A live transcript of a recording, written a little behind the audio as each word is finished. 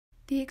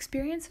The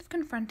experience of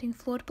confronting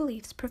flawed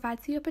beliefs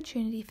provides the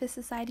opportunity for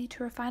society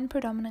to refine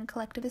predominant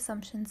collective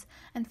assumptions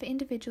and for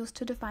individuals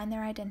to define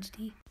their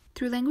identity.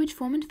 Through language,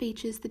 form and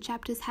features, the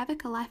chapters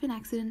Havoc, A Life in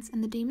Accidents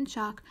and The Demon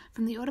Shark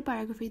from the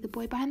autobiography The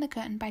Boy Behind the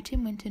Curtain by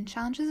Tim Winton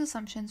challenges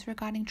assumptions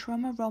regarding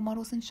trauma, role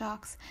models and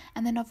sharks,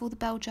 and the novel The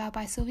Bell Jar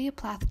by Sylvia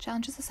Plath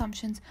challenges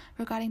assumptions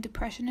regarding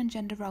depression and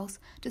gender roles,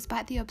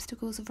 despite the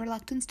obstacles of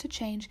reluctance to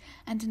change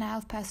and denial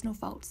of personal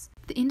faults.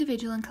 The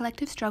individual and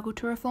collective struggle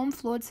to reform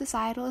flawed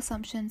societal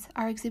assumptions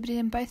are exhibited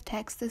in both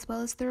texts, as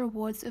well as the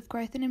rewards of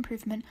growth and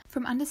improvement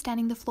from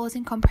understanding the flaws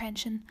in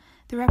comprehension.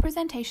 The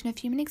representation of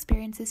human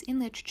experiences in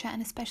literature,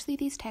 and especially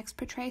these texts,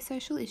 portray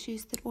social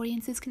issues that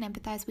audiences can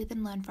empathize with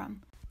and learn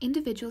from.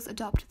 Individuals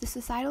adopt the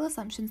societal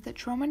assumptions that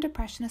trauma and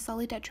depression are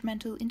solely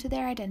detrimental into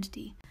their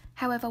identity.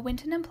 However,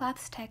 Winton and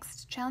Plath's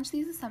texts challenge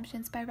these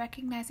assumptions by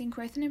recognizing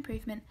growth and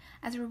improvement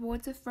as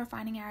rewards of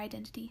refining our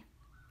identity.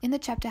 In the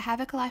chapter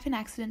Havoc, A Life in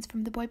Accidents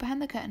from The Boy Behind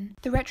the Curtain,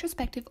 the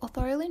retrospective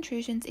authorial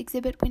intrusions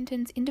exhibit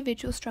Winton's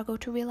individual struggle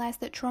to realize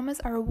that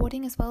traumas are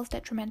rewarding as well as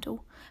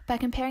detrimental. By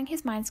comparing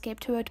his mindscape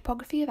to a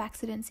topography of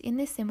accidents in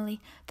this simile,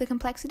 the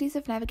complexities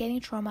of navigating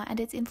trauma and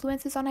its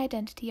influences on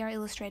identity are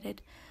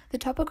illustrated. The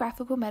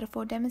topographical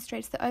metaphor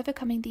demonstrates that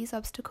overcoming these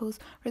obstacles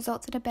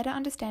results in a better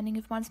understanding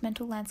of one's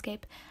mental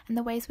landscape and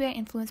the ways we are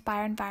influenced by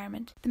our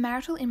environment. The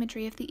marital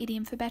imagery of the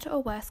idiom for better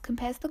or worse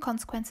compares the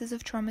consequences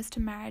of traumas to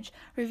marriage,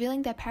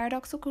 revealing their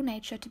paradoxical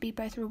nature to be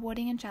both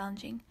rewarding and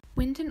challenging.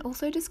 Winton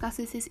also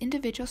discusses his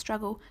individual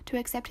struggle to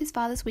accept his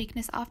father's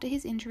weakness after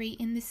his injury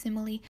in this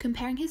simile,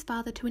 comparing his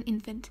father to an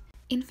infant.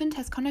 Infant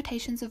has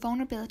connotations of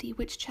vulnerability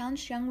which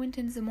challenged young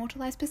Winton's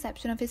immortalized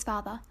perception of his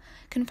father.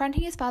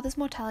 Confronting his father's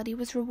mortality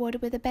was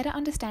rewarded with a better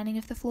understanding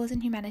of the flaws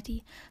in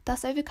humanity,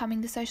 thus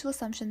overcoming the social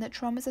assumption that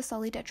traumas are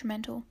solely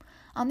detrimental.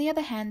 On the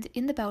other hand,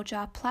 in The Bell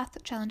Jar,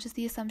 Plath challenges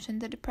the assumption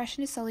that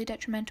depression is solely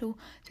detrimental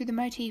through the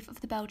motif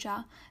of the bell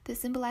jar that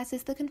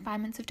symbolizes the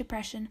confinements of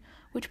depression,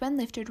 which when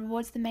lifted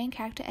rewards the main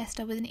character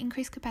Esther with an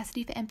increased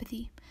capacity for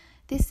empathy.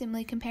 This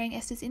simile, comparing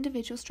Esther's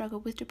individual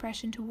struggle with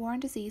depression to war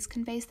and disease,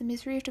 conveys the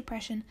misery of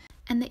depression,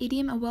 and the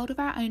idiom A World of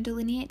Our Own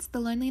delineates the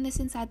loneliness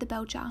inside the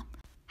bell jar.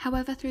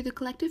 However, through the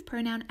collective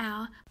pronoun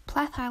our,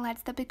 Plath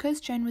highlights that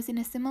because Joan was in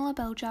a similar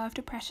bell jar of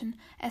depression,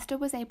 Esther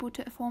was able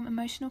to form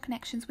emotional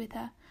connections with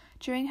her.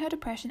 During her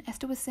depression,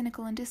 Esther was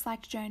cynical and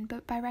disliked Joan,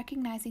 but by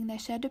recognizing their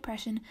shared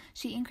depression,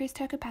 she increased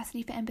her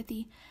capacity for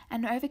empathy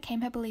and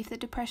overcame her belief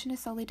that depression is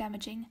solely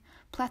damaging.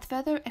 Plath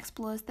further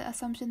explores the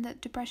assumption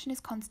that depression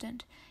is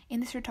constant, in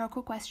this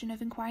rhetorical question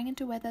of inquiring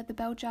into whether the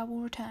bell jar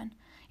will return,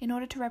 in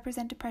order to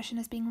represent depression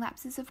as being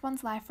lapses of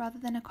one's life rather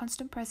than a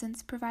constant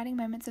presence, providing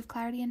moments of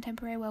clarity and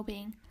temporary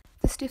well-being.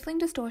 The stifling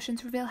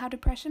distortions reveal how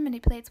depression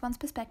manipulates one's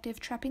perspective,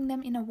 trapping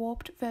them in a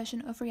warped version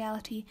of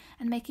reality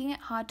and making it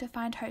hard to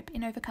find hope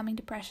in overcoming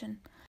depression.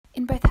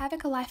 In both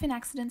Havoc, A Life in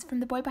Accidents from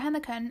The Boy Behind the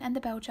Curtain and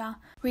The Bell Jar,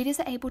 readers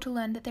are able to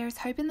learn that there is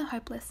hope in the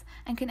hopeless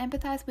and can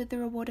empathize with the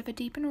reward of a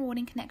deep and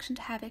rewarding connection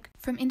to havoc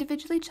from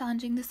individually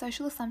challenging the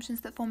social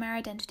assumptions that form our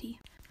identity.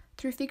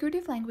 Through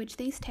figurative language,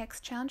 these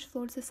texts challenge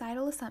flawed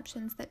societal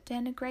assumptions that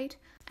denigrate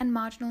and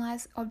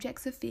marginalize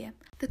objects of fear.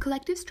 The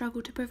collective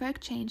struggle to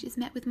provoke change is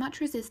met with much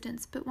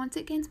resistance, but once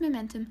it gains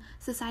momentum,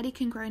 society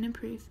can grow and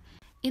improve.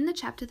 In the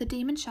chapter The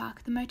Demon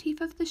Shark, the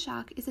motif of the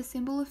shark is a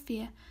symbol of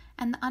fear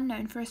and the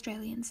unknown for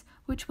Australians,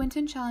 which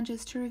Winton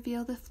challenges to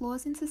reveal the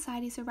flaws in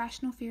society's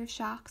irrational fear of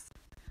sharks.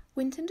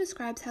 Winton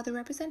describes how the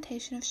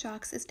representation of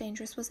sharks as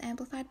dangerous was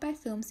amplified by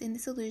films in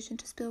this allusion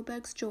to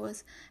Spielberg's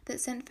Jaws that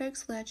sent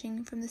folks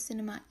lurching from the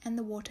cinema and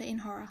the water in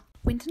horror.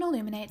 Winton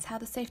illuminates how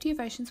the safety of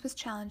oceans was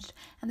challenged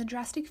and the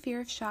drastic fear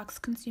of sharks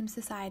consumed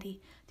society.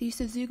 The use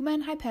of zeugma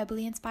and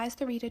hyperbole inspires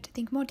the reader to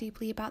think more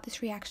deeply about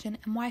this reaction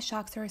and why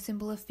sharks are a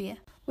symbol of fear.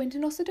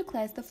 Winton also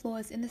declares the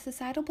flaws in the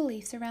societal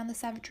beliefs around the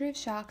savagery of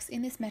sharks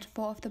in this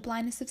metaphor of the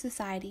blindness of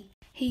society.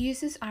 He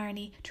uses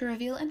irony to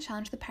reveal and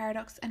challenge the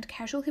paradox and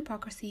casual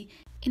hypocrisy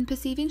in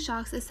perceiving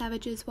sharks as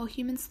savages while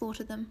humans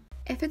slaughter them.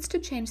 Efforts to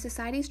change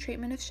society's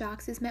treatment of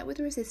sharks is met with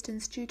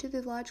resistance due to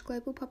the large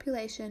global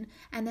population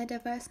and their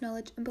diverse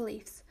knowledge and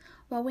beliefs.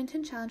 While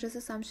Winton challenges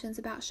assumptions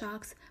about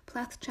sharks,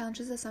 Plath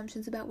challenges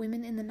assumptions about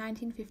women in the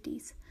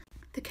 1950s.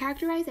 The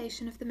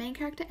characterization of the main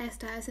character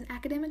Esther as an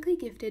academically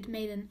gifted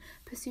maiden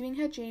pursuing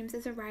her dreams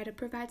as a writer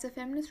provides a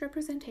feminist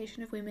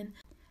representation of women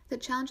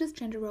that challenges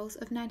gender roles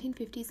of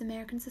 1950s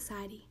American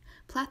society.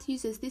 Plath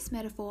uses this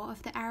metaphor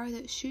of the arrow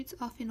that shoots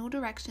off in all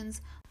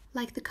directions,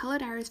 like the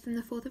coloured arrows from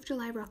the 4th of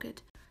July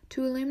rocket,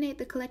 to illuminate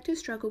the collective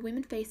struggle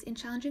women face in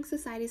challenging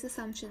society's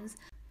assumptions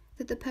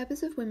that the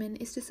purpose of women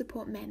is to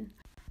support men.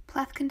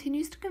 Plath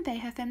continues to convey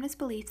her feminist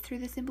beliefs through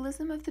the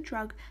symbolism of the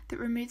drug that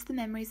removes the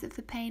memories of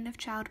the pain of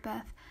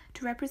childbirth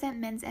to represent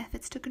men's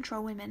efforts to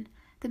control women.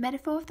 The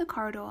metaphor of the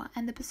corridor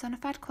and the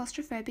personified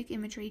claustrophobic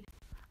imagery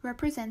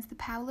represents the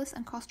powerless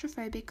and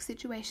claustrophobic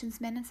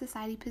situations men and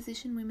society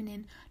position women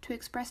in to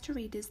express to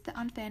readers the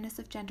unfairness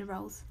of gender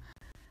roles.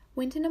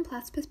 Winton and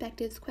Plath's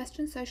perspectives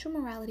question social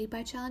morality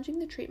by challenging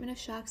the treatment of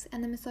sharks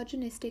and the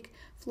misogynistic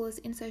flaws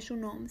in social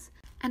norms.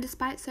 And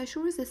despite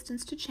social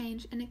resistance to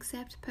change and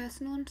accept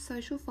personal and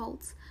social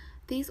faults,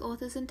 These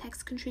authors and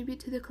texts contribute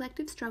to the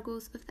collective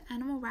struggles of the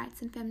animal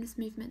rights and feminist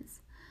movements.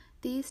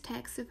 These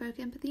texts evoke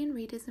empathy in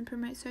readers and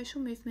promote social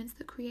movements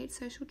that create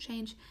social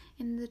change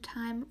in the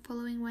time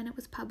following when it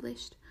was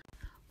published.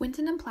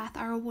 Winton and Plath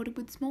are awarded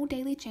with small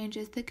daily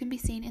changes that can be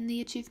seen in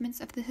the achievements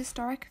of the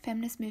historic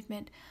feminist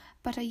movement,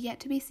 but are yet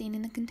to be seen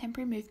in the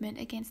contemporary movement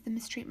against the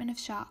mistreatment of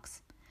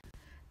sharks.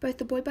 Both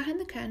The Boy Behind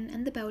the Curtain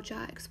and The Bell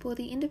Jar explore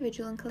the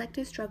individual and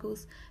collective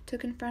struggles to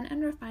confront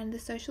and refine the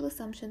social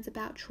assumptions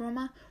about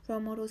trauma, role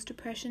models,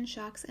 depression,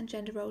 sharks, and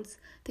gender roles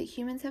that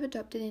humans have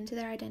adopted into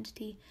their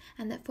identity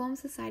and that form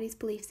society's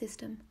belief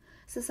system.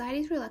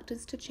 Society's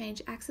reluctance to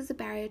change acts as a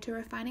barrier to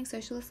refining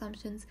social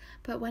assumptions,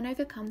 but when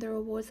overcome, the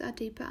rewards are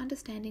deeper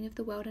understanding of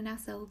the world and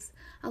ourselves,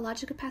 a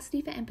larger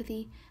capacity for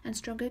empathy, and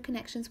stronger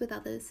connections with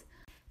others.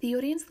 The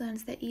audience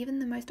learns that even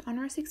the most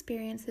onerous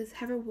experiences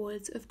have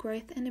rewards of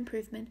growth and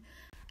improvement,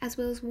 as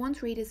well as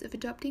warns readers of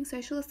adopting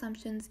social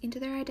assumptions into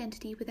their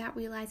identity without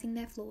realizing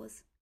their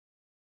flaws.